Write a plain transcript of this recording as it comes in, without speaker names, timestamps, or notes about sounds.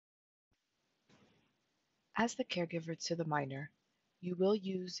As the caregiver to the minor, you will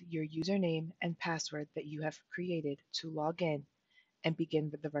use your username and password that you have created to log in and begin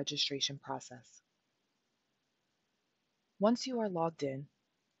with the registration process. Once you are logged in,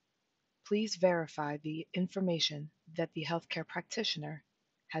 please verify the information that the healthcare practitioner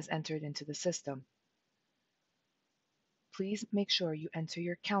has entered into the system. Please make sure you enter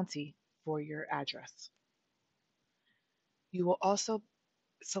your county for your address. You will also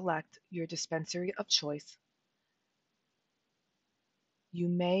select your dispensary of choice. You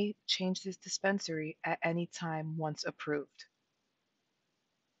may change this dispensary at any time once approved.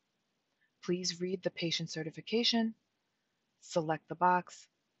 Please read the patient certification, select the box,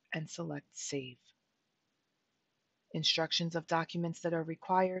 and select Save. Instructions of documents that are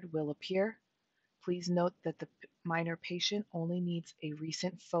required will appear. Please note that the minor patient only needs a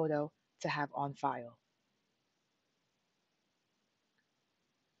recent photo to have on file.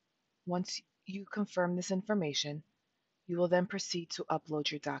 Once you confirm this information, you will then proceed to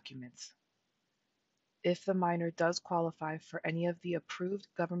upload your documents. If the minor does qualify for any of the approved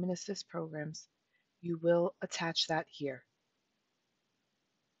government assist programs, you will attach that here.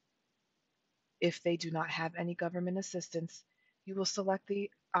 If they do not have any government assistance, you will select the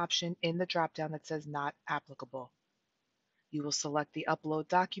option in the dropdown that says Not Applicable. You will select the Upload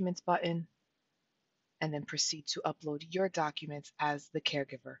Documents button and then proceed to upload your documents as the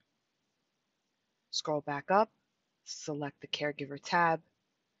caregiver. Scroll back up, select the Caregiver tab.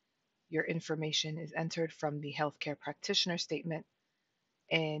 Your information is entered from the healthcare practitioner statement,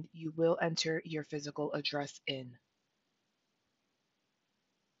 and you will enter your physical address in.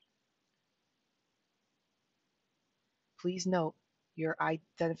 Please note your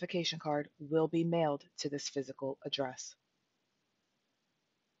identification card will be mailed to this physical address.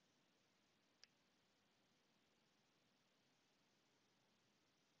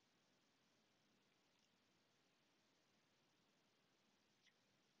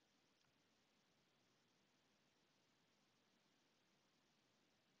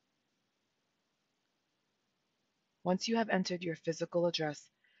 Once you have entered your physical address,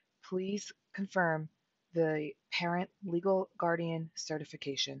 please confirm the parent legal guardian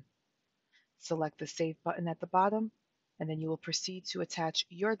certification. Select the Save button at the bottom, and then you will proceed to attach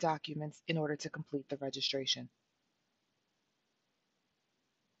your documents in order to complete the registration.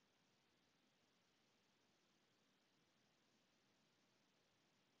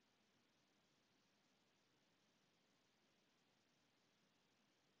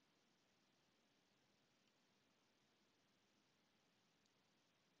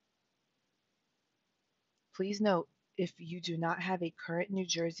 Please note, if you do not have a current New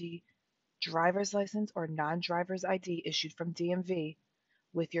Jersey driver's license or non-driver's ID issued from DMV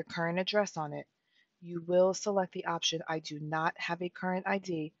with your current address on it, you will select the option I do not have a current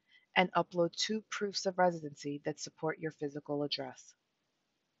ID and upload 2 proofs of residency that support your physical address.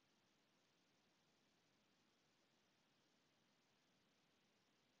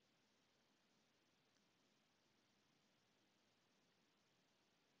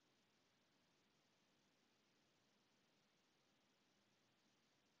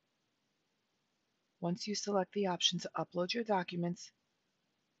 Once you select the option to upload your documents,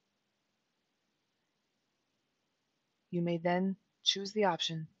 you may then choose the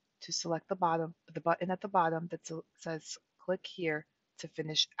option to select the button at the bottom that says click here to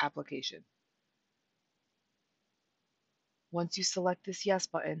finish application. Once you select this yes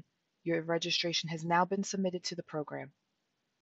button, your registration has now been submitted to the program.